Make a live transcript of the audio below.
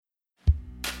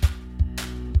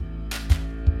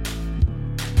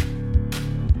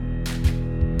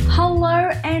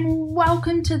Hello and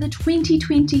welcome to the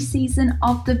 2020 season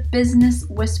of the Business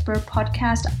Whisperer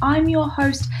podcast. I'm your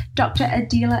host, Dr.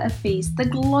 Adela Afiz, the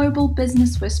Global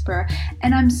Business Whisperer,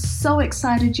 and I'm so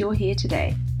excited you're here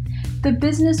today. The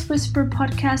Business Whisperer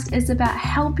podcast is about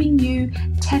helping you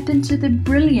tap into the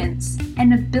brilliance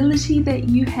and ability that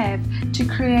you have to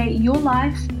create your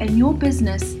life and your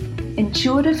business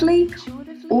intuitively,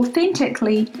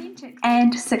 authentically,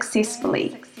 and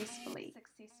successfully.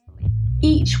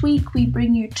 Each week we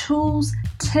bring you tools,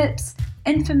 tips,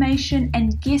 information,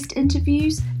 and guest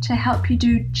interviews to help you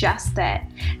do just that.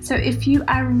 So if you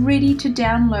are ready to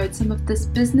download some of this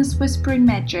business whispering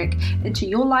magic into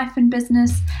your life and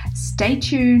business, stay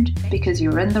tuned because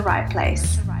you're in the right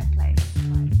place.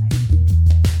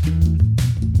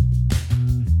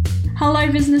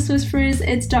 Hello Business Whisperers,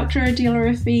 it's Dr.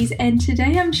 Adela Afiz, and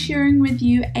today I'm sharing with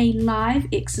you a live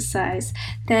exercise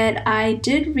that I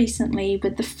did recently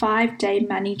with the 5-Day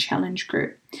Money Challenge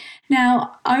group.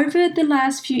 Now, over the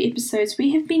last few episodes,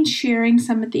 we have been sharing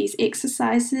some of these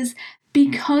exercises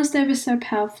because they were so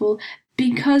powerful,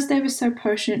 because they were so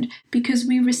potent, because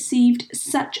we received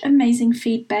such amazing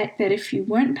feedback that if you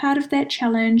weren't part of that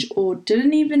challenge or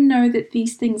didn't even know that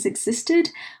these things existed,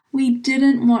 we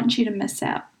didn't want you to miss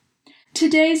out.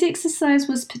 Today's exercise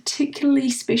was particularly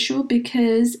special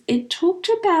because it talked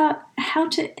about how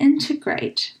to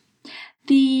integrate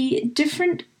the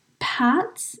different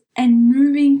parts and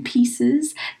moving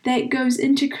pieces that goes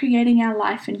into creating our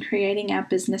life and creating our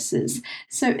businesses.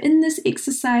 So in this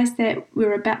exercise that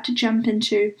we're about to jump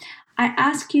into, I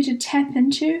ask you to tap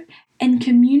into and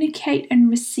communicate and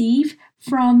receive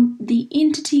from the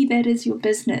entity that is your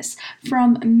business,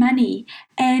 from money,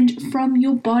 and from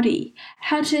your body.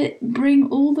 How to bring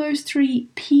all those three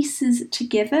pieces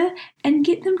together and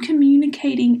get them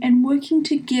communicating and working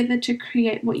together to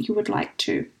create what you would like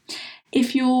to.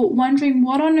 If you're wondering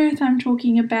what on earth I'm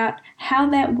talking about, how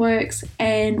that works,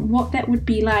 and what that would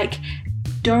be like,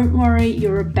 don't worry,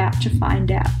 you're about to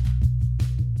find out.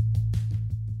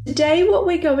 Today, what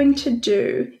we're going to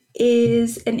do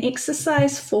is an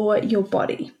exercise for your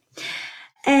body.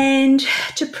 And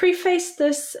to preface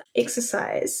this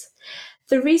exercise,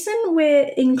 the reason we're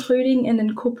including and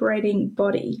incorporating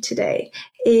body today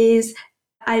is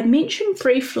I mentioned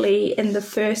briefly in the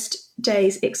first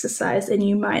day's exercise, and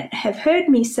you might have heard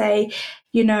me say,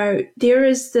 there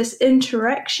is this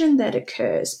interaction that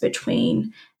occurs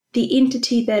between the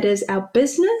entity that is our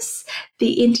business,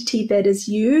 the entity that is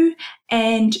you,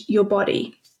 and your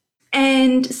body.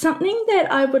 And something that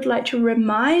I would like to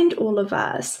remind all of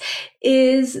us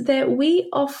is that we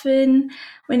often,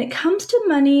 when it comes to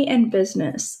money and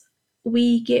business,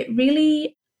 we get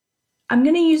really, I'm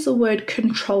going to use the word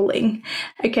controlling.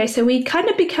 Okay, so we kind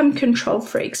of become control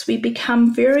freaks. We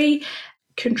become very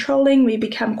controlling. We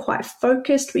become quite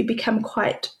focused. We become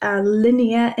quite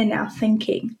linear in our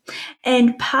thinking.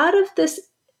 And part of this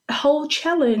whole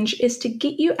challenge is to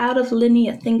get you out of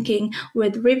linear thinking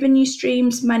with revenue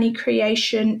streams, money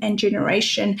creation and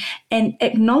generation, and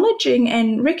acknowledging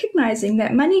and recognizing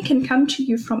that money can come to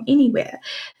you from anywhere.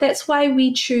 That's why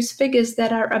we choose figures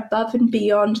that are above and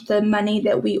beyond the money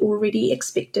that we already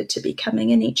expected to be coming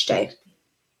in each day.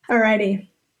 Alrighty,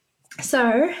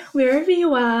 so wherever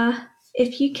you are,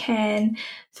 if you can,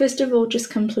 first of all,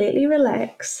 just completely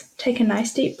relax. Take a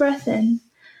nice deep breath in.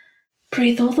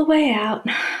 Breathe all the way out.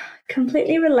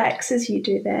 Completely relax as you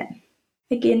do that.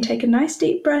 Again, take a nice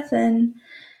deep breath in.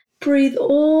 Breathe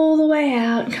all the way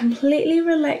out. Completely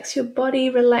relax your body.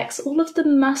 Relax all of the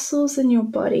muscles in your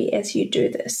body as you do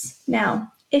this.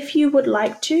 Now, if you would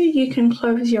like to, you can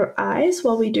close your eyes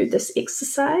while we do this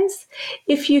exercise.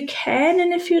 If you can,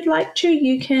 and if you'd like to,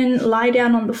 you can lie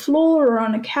down on the floor or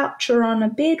on a couch or on a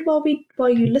bed while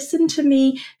you listen to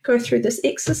me go through this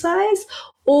exercise.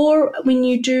 Or when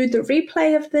you do the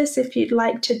replay of this, if you'd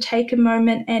like to take a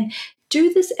moment and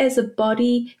do this as a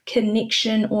body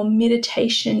connection or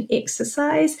meditation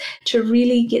exercise to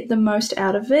really get the most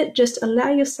out of it, just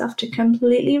allow yourself to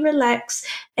completely relax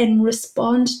and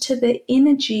respond to the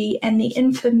energy and the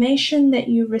information that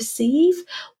you receive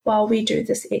while we do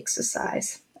this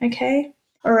exercise. Okay?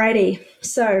 Alrighty.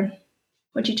 So,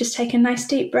 would you just take a nice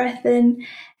deep breath in?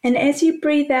 And as you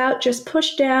breathe out, just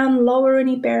push down, lower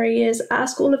any barriers,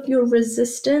 ask all of your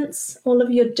resistance, all of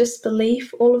your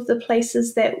disbelief, all of the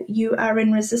places that you are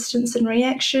in resistance and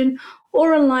reaction,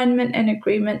 or alignment and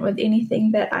agreement with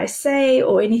anything that I say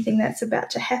or anything that's about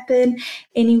to happen,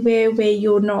 anywhere where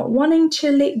you're not wanting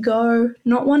to let go,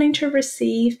 not wanting to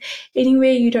receive,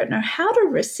 anywhere you don't know how to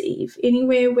receive,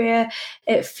 anywhere where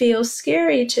it feels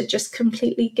scary to just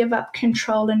completely give up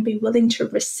control and be willing to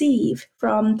receive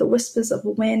from the whispers of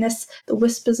awareness, the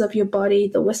whispers of your body,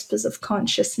 the whispers of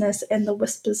consciousness, and the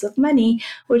whispers of money.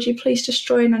 Would you please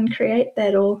destroy and uncreate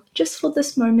that all just for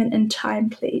this moment in time,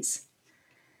 please?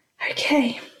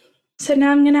 Okay, so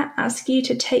now I'm going to ask you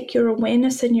to take your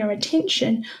awareness and your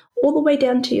attention all the way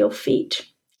down to your feet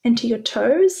and to your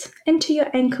toes and to your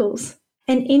ankles.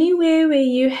 And anywhere where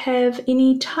you have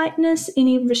any tightness,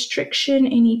 any restriction,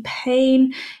 any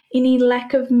pain, any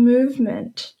lack of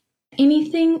movement,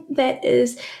 anything that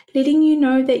is letting you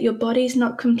know that your body's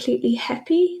not completely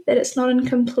happy, that it's not in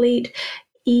complete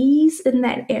ease in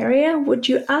that area, would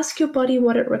you ask your body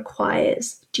what it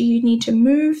requires? Do you need to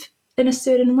move in a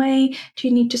certain way? Do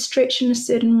you need to stretch in a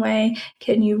certain way?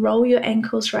 Can you roll your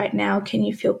ankles right now? Can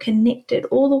you feel connected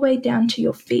all the way down to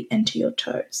your feet and to your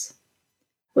toes?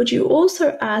 Would you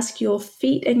also ask your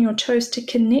feet and your toes to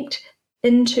connect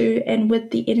into and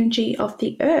with the energy of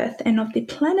the earth and of the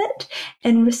planet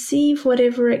and receive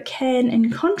whatever it can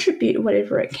and contribute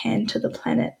whatever it can to the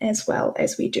planet as well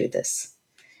as we do this?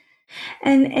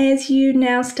 And as you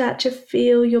now start to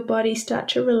feel your body start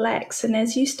to relax, and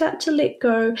as you start to let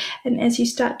go, and as you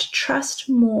start to trust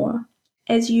more,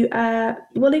 as you are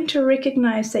willing to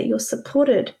recognize that you're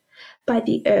supported by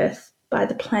the earth, by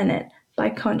the planet, by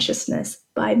consciousness,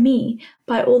 by me,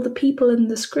 by all the people in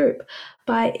this group,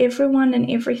 by everyone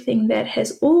and everything that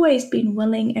has always been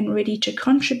willing and ready to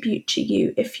contribute to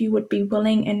you, if you would be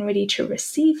willing and ready to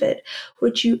receive it,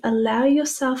 would you allow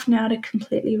yourself now to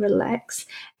completely relax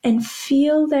and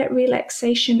feel that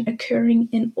relaxation occurring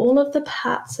in all of the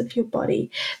parts of your body?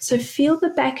 So feel the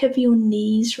back of your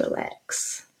knees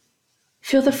relax.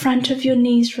 Feel the front of your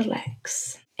knees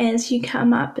relax. As you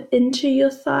come up into your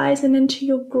thighs and into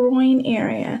your groin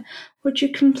area, would you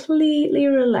completely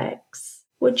relax?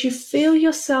 Would you feel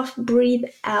yourself breathe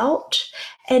out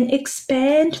and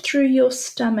expand through your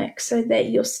stomach so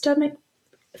that your stomach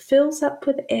fills up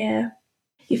with air?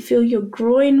 You feel your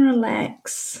groin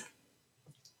relax.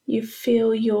 You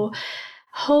feel your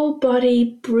whole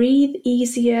body breathe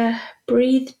easier,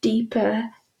 breathe deeper,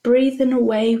 breathe in a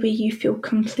way where you feel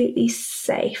completely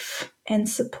safe and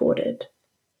supported.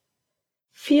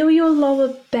 Feel your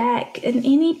lower back and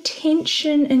any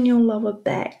tension in your lower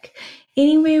back,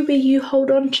 anywhere where you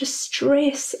hold on to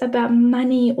stress about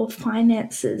money or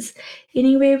finances,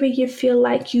 anywhere where you feel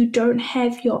like you don't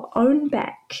have your own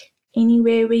back,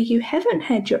 anywhere where you haven't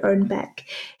had your own back,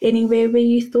 anywhere where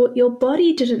you thought your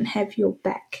body didn't have your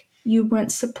back, you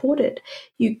weren't supported,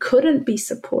 you couldn't be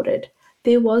supported,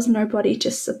 there was nobody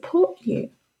to support you.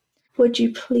 Would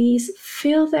you please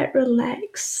feel that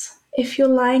relax? If you're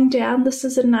lying down, this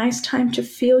is a nice time to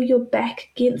feel your back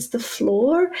against the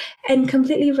floor and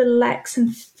completely relax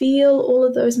and feel all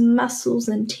of those muscles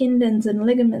and tendons and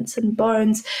ligaments and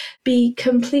bones be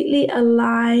completely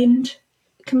aligned,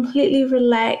 completely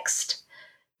relaxed.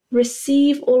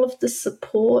 Receive all of the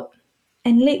support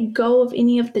and let go of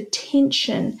any of the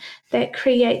tension that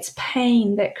creates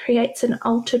pain, that creates an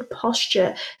altered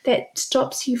posture, that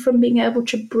stops you from being able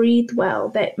to breathe well,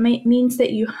 that means that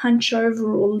you hunch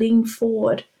over or lean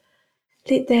forward.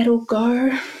 Let that all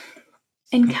go.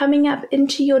 And coming up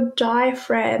into your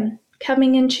diaphragm,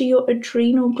 coming into your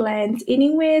adrenal glands,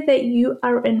 anywhere that you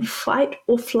are in fight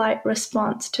or flight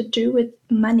response to do with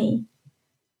money,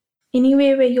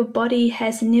 anywhere where your body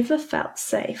has never felt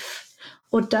safe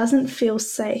or doesn't feel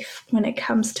safe when it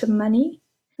comes to money,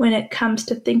 when it comes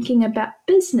to thinking about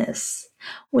business,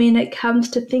 when it comes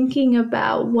to thinking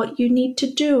about what you need to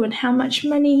do and how much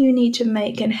money you need to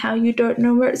make and how you don't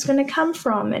know where it's going to come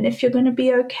from and if you're going to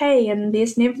be okay and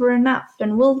there's never enough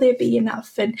and will there be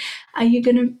enough and are you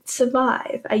going to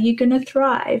survive? Are you going to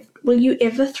thrive? Will you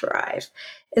ever thrive?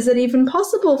 Is it even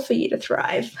possible for you to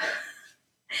thrive?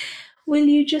 Will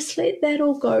you just let that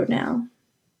all go now?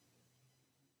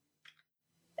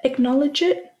 Acknowledge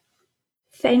it,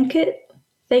 thank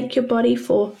your body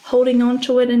for holding on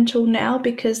to it until now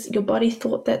because your body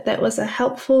thought that that was a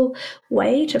helpful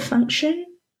way to function.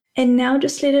 And now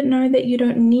just let it know that you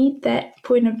don't need that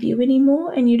point of view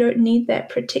anymore and you don't need that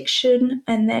protection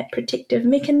and that protective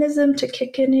mechanism to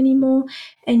kick in anymore.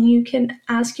 And you can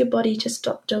ask your body to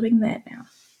stop doing that now.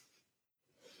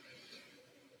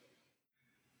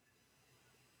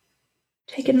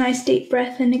 Take a nice deep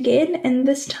breath in again, and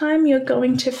this time you're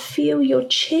going to feel your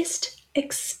chest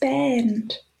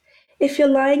expand. If you're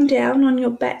lying down on your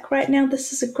back right now,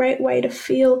 this is a great way to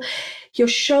feel your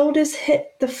shoulders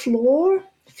hit the floor.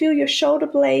 Feel your shoulder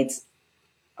blades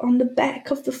on the back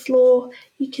of the floor.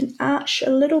 You can arch a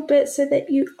little bit so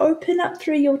that you open up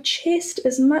through your chest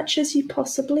as much as you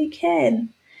possibly can.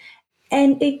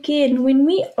 And again, when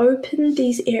we open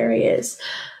these areas,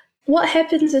 what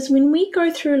happens is when we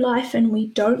go through life and we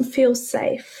don't feel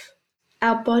safe,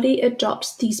 our body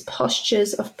adopts these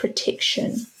postures of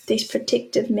protection, these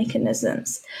protective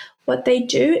mechanisms. What they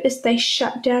do is they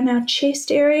shut down our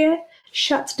chest area,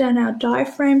 shuts down our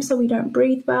diaphragm so we don't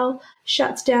breathe well,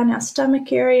 shuts down our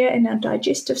stomach area and our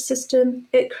digestive system.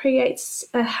 It creates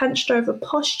a hunched over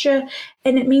posture,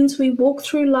 and it means we walk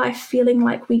through life feeling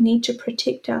like we need to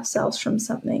protect ourselves from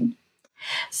something.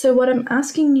 So what I'm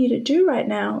asking you to do right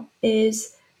now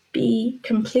is be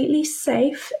completely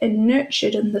safe and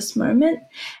nurtured in this moment,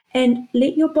 and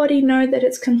let your body know that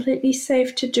it's completely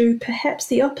safe to do perhaps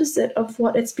the opposite of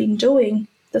what it's been doing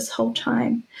this whole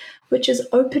time, which is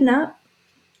open up,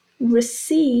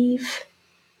 receive,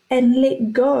 and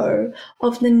let go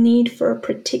of the need for a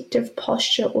protective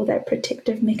posture or that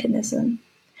protective mechanism.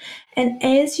 And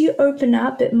as you open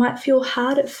up, it might feel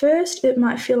hard at first, it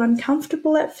might feel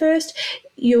uncomfortable at first.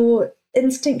 Your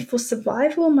instinct for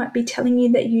survival might be telling you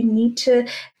that you need to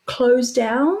close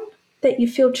down, that you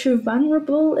feel too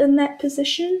vulnerable in that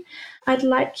position. I'd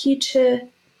like you to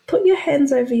put your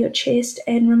hands over your chest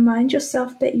and remind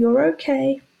yourself that you're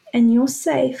okay and you're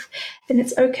safe, and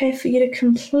it's okay for you to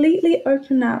completely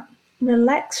open up,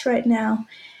 relax right now,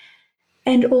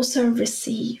 and also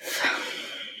receive.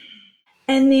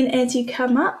 And then as you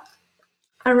come up,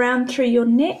 around through your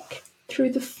neck,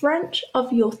 through the front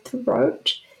of your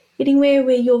throat, anywhere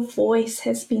where your voice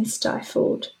has been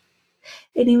stifled,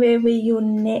 anywhere where your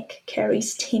neck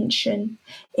carries tension,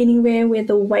 anywhere where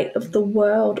the weight of the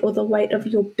world or the weight of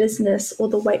your business or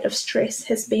the weight of stress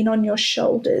has been on your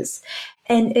shoulders.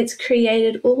 And it's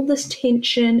created all this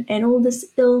tension and all this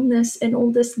illness and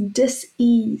all this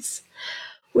dis-ease.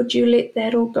 Would you let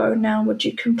that all go now? Would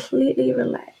you completely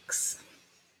relax?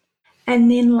 And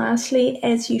then lastly,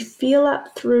 as you feel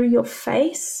up through your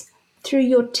face, through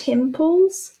your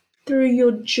temples, through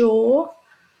your jaw,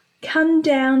 come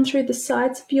down through the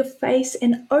sides of your face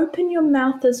and open your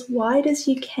mouth as wide as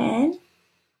you can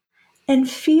and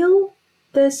feel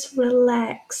this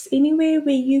relax. Anywhere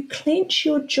where you clench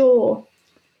your jaw,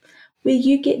 where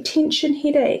you get tension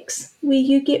headaches, where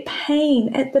you get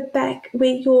pain at the back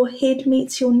where your head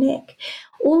meets your neck,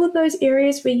 all of those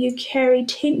areas where you carry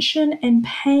tension and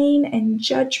pain and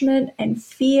judgment and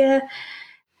fear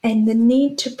and the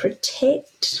need to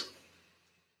protect,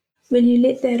 will you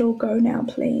let that all go now,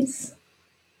 please?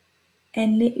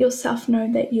 And let yourself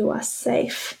know that you are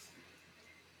safe.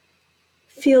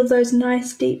 Feel those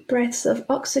nice deep breaths of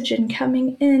oxygen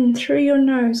coming in through your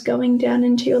nose, going down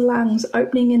into your lungs,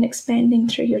 opening and expanding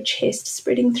through your chest,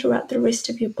 spreading throughout the rest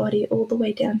of your body, all the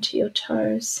way down to your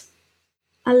toes.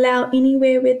 Allow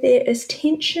anywhere where there is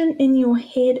tension in your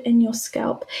head and your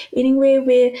scalp, anywhere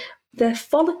where the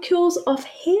follicles of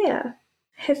hair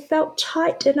have felt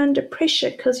tight and under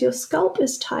pressure because your scalp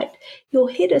is tight,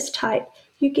 your head is tight,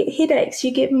 you get headaches,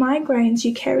 you get migraines,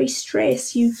 you carry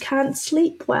stress, you can't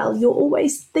sleep well, you're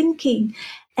always thinking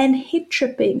and head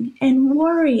tripping and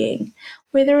worrying,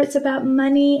 whether it's about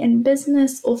money and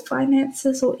business or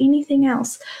finances or anything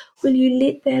else. Will you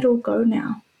let that all go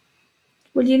now?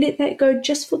 Will you let that go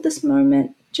just for this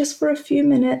moment, just for a few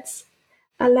minutes?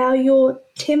 Allow your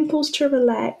temples to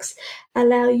relax.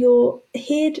 Allow your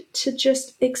head to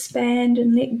just expand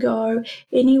and let go.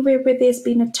 Anywhere where there's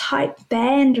been a tight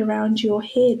band around your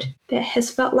head that has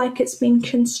felt like it's been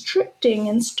constricting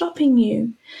and stopping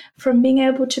you from being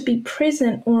able to be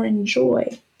present or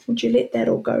enjoy. Would you let that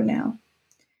all go now?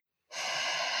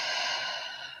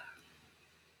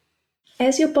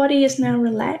 As your body is now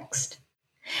relaxed,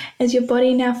 as your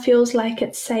body now feels like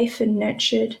it's safe and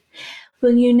nurtured,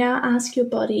 will you now ask your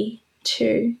body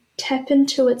to tap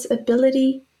into its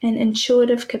ability and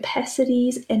intuitive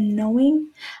capacities and knowing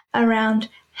around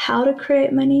how to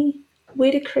create money,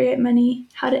 where to create money,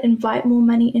 how to invite more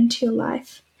money into your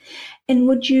life? And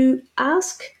would you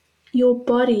ask your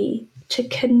body to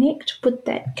connect with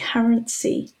that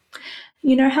currency?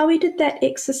 You know how we did that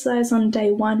exercise on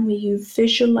day one where you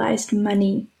visualized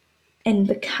money and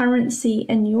the currency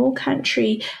in your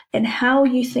country and how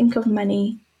you think of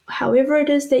money, however it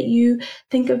is that you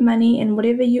think of money and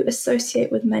whatever you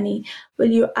associate with money, will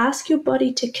you ask your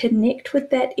body to connect with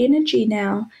that energy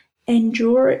now and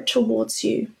draw it towards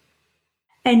you?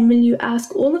 And will you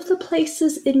ask all of the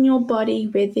places in your body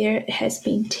where there has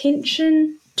been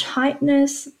tension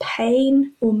tightness,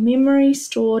 pain, or memory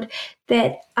stored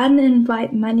that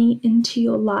uninvite money into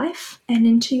your life and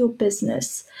into your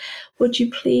business, would you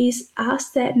please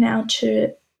ask that now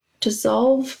to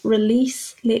dissolve,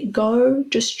 release, let go,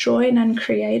 destroy, and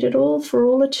uncreate it all for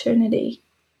all eternity?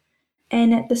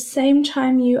 And at the same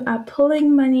time, you are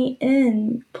pulling money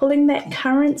in, pulling that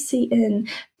currency in,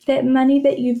 that money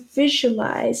that you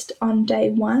visualized on day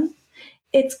one.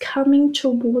 It's coming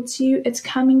towards you. It's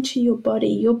coming to your body.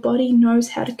 Your body knows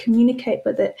how to communicate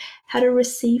with it, how to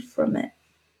receive from it,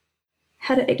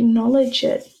 how to acknowledge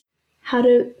it, how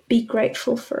to be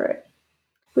grateful for it.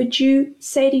 Would you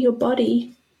say to your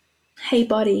body, hey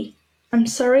body, I'm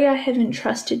sorry I haven't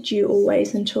trusted you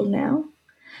always until now,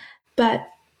 but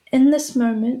in this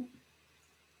moment,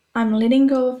 I'm letting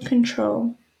go of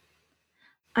control.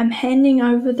 I'm handing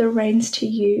over the reins to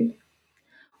you.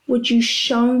 Would you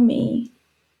show me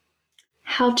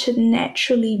how to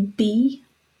naturally be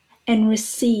and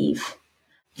receive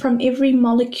from every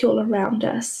molecule around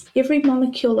us, every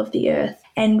molecule of the earth,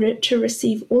 and to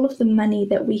receive all of the money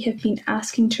that we have been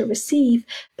asking to receive,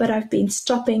 but I've been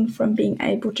stopping from being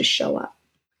able to show up?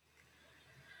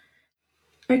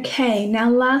 Okay, now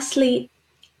lastly,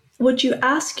 would you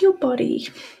ask your body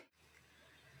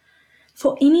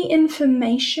for any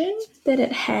information that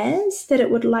it has that it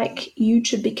would like you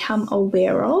to become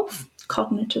aware of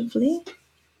cognitively?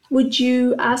 Would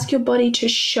you ask your body to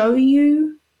show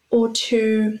you or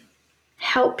to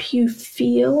help you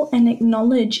feel and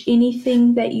acknowledge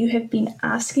anything that you have been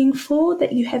asking for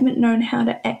that you haven't known how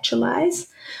to actualize?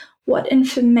 What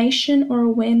information or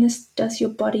awareness does your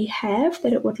body have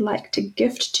that it would like to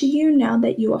gift to you now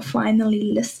that you are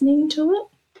finally listening to it?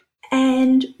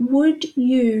 And would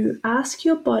you ask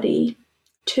your body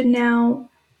to now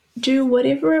do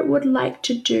whatever it would like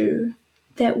to do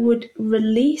that would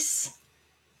release,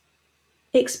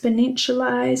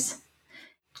 exponentialize,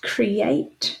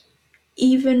 create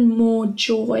even more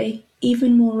joy,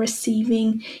 even more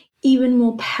receiving, even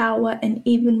more power, and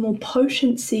even more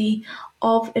potency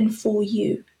of and for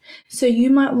you? So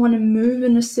you might want to move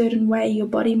in a certain way. Your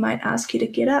body might ask you to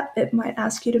get up. It might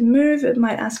ask you to move. It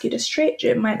might ask you to stretch.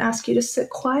 It might ask you to sit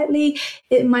quietly.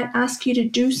 It might ask you to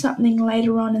do something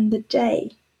later on in the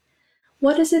day.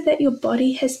 What is it that your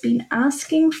body has been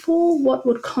asking for? What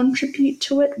would contribute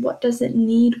to it? What does it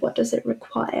need? What does it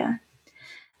require?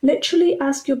 Literally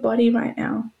ask your body right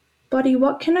now, body,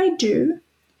 what can I do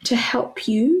to help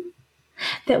you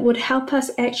that would help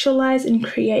us actualize and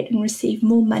create and receive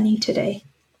more money today?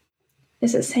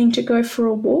 Is it saying to go for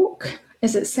a walk?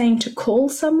 Is it saying to call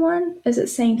someone? Is it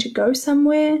saying to go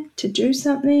somewhere, to do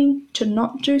something, to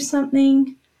not do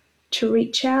something, to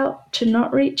reach out, to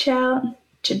not reach out,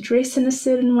 to dress in a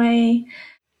certain way,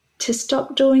 to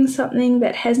stop doing something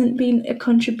that hasn't been a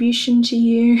contribution to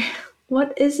you?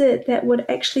 What is it that would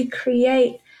actually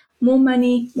create more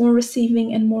money, more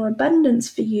receiving, and more abundance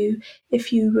for you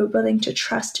if you were willing to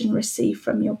trust and receive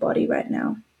from your body right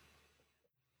now?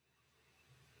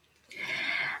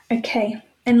 Okay,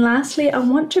 and lastly, I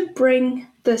want to bring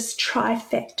this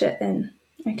trifecta in,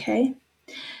 okay?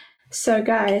 So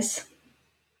guys,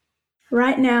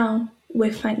 right now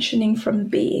we're functioning from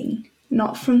being,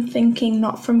 not from thinking,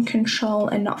 not from control,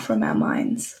 and not from our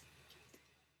minds.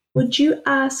 Would you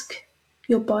ask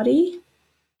your body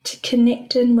to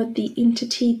connect in with the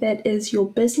entity that is your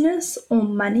business or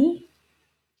money,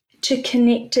 to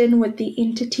connect in with the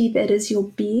entity that is your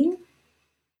being?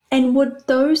 And would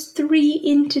those three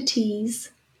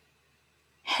entities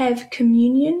have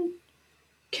communion,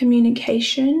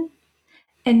 communication,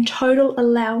 and total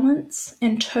allowance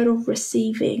and total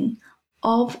receiving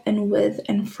of and with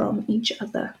and from each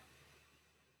other?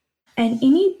 And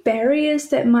any barriers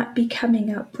that might be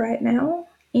coming up right now,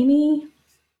 any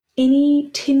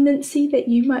tendency that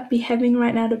you might be having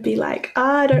right now to be like,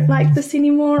 I don't like this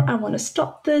anymore, I want to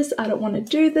stop this, I don't want to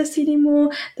do this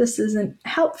anymore, this isn't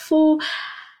helpful,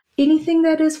 anything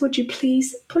that is, would you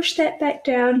please push that back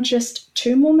down? Just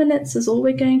 2 more minutes is all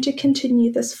we're going to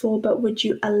continue this for, but would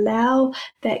you allow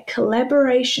that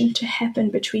collaboration to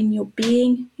happen between your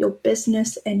being, your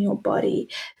business, and your body?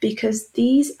 Because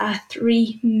these are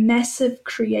 3 massive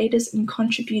creators and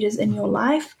contributors in your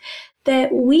life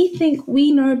that we think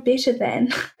we know better than,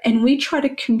 and we try to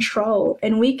control,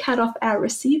 and we cut off our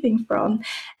receiving from,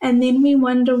 and then we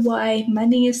wonder why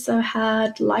money is so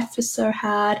hard, life is so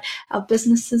hard, our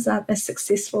businesses aren't as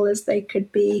successful as they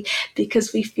could be,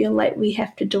 because we feel like we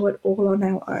have to do it all on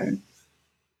our own.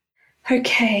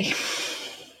 Okay.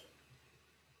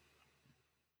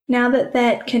 Now that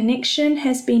that connection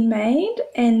has been made,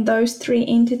 and those 3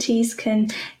 entities can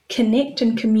connect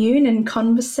and commune and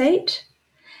conversate,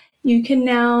 you can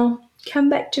now Come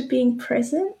back to being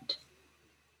present.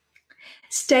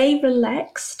 Stay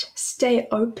relaxed, stay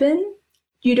open.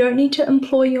 You don't need to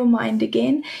employ your mind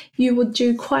again. You would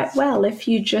do quite well if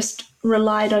you just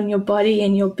relied on your body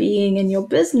and your being and your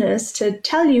business to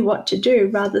tell you what to do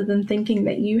rather than thinking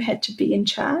that you had to be in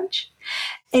charge.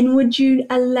 And would you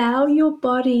allow your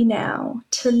body now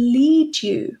to lead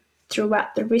you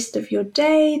throughout the rest of your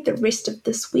day, the rest of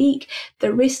this week,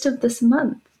 the rest of this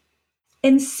month,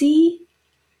 and see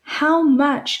how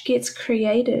much gets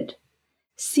created?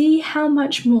 See how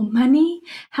much more money,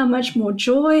 how much more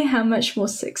joy, how much more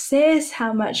success,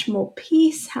 how much more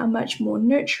peace, how much more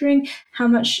nurturing, how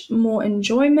much more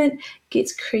enjoyment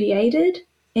gets created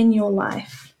in your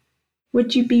life.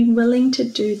 Would you be willing to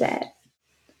do that?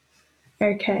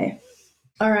 Okay.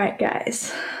 All right,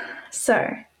 guys.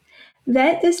 So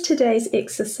that is today's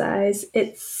exercise.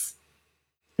 It's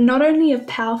not only a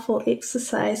powerful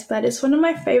exercise, but it's one of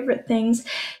my favorite things.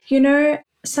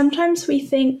 Sometimes we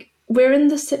think, we're in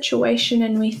this situation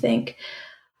and we think,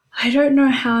 I don't know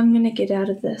how I'm going to get out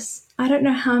of this. I don't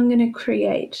know how I'm going to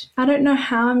create. I don't know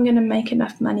how I'm going to make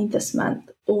enough money this month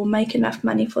or make enough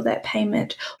money for that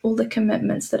payment, all the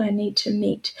commitments that I need to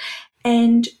meet.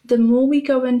 And the more we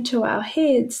go into our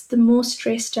heads, the more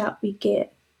stressed out we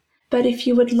get. But if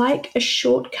you would like a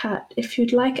shortcut, if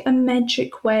you'd like a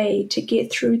magic way to get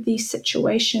through these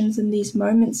situations and these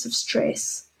moments of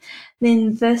stress,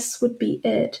 then this would be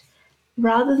it.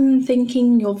 Rather than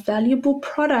thinking your valuable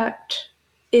product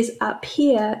is up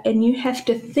here and you have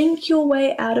to think your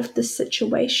way out of the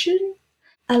situation,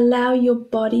 allow your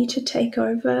body to take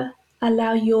over,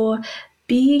 allow your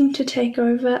being to take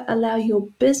over, allow your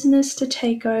business to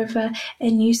take over,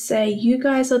 and you say, you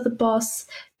guys are the boss,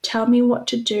 tell me what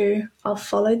to do, I'll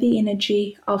follow the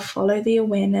energy, I'll follow the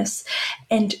awareness,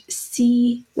 and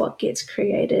see what gets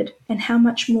created and how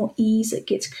much more ease it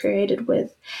gets created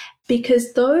with.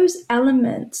 Because those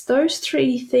elements, those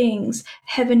three things,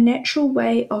 have a natural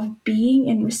way of being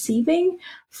and receiving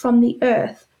from the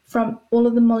earth, from all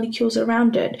of the molecules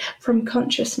around it, from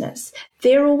consciousness.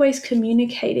 They're always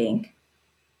communicating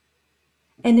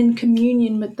and in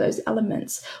communion with those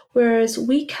elements. Whereas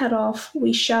we cut off,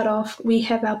 we shut off, we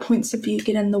have our points of view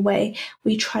get in the way,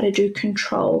 we try to do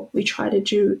control, we try to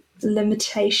do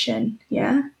limitation,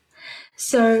 yeah?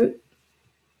 So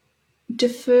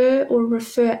defer or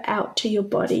refer out to your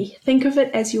body. Think of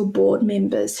it as your board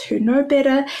members who know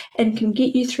better and can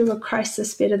get you through a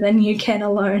crisis better than you can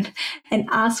alone, and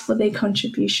ask for their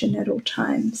contribution at all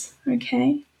times,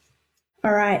 okay?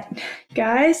 All right,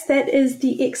 guys, that is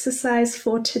the exercise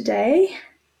for today.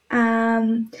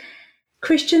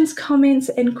 Questions, comments,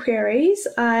 and queries.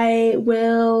 I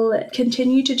will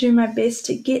continue to do my best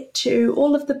to get to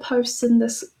all of the posts in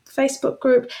this Facebook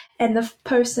group and the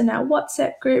posts in our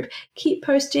WhatsApp group. Keep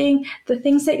posting. The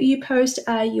things that you post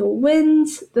are your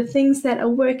wins, the things that are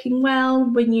working well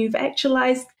when you've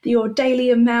actualized your daily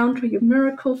amount or your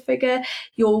miracle figure,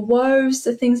 your woes,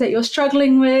 the things that you're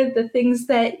struggling with, the things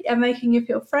that are making you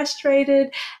feel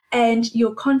frustrated, and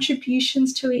your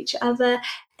contributions to each other,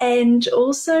 and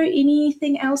also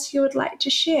anything else you would like to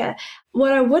share.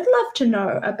 What I would love to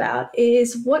know about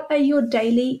is, what are your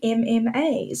daily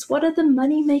MMAs? What are the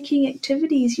money-making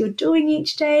activities you're doing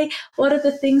each day? What are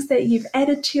the things that you've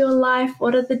added to your life?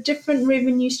 What are the different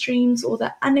revenue streams or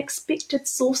the unexpected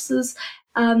sources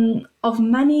of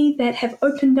money that have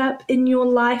opened up in your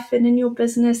life and in your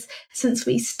business since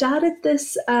we started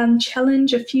this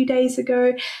challenge a few days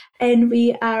ago? And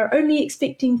we are only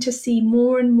expecting to see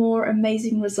more and more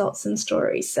amazing results and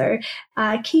stories. So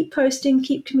keep posting,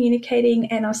 keep communicating,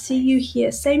 and I'll see you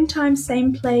here, same time,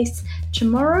 same place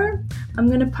tomorrow. I'm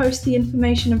going to post the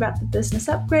information about the Business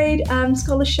Upgrade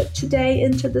Scholarship today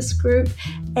into this group,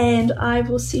 and I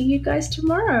will see you guys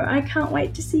tomorrow. I can't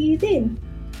wait to see you then.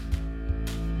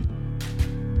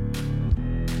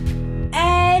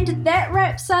 And that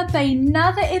wraps up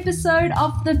another episode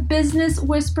of the Business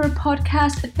Whisperer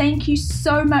podcast. Thank you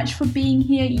so much for being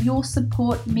here. Your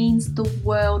support means the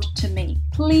world to me.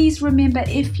 Please remember,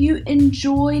 if you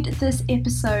enjoyed this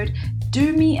episode,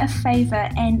 do me a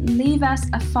favor and leave us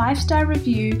a 5-star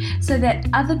review so that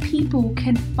other people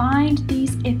can find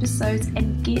these episodes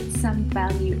and get some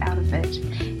value out of it.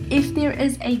 If there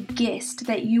is a guest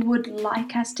that you would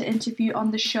like us to interview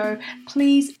on the show,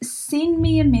 please send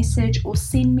me a message or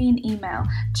send me an email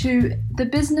to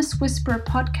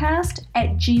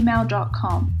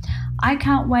thebusinesswhispererpodcast@gmail.com. I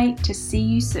can't wait to see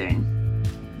you soon.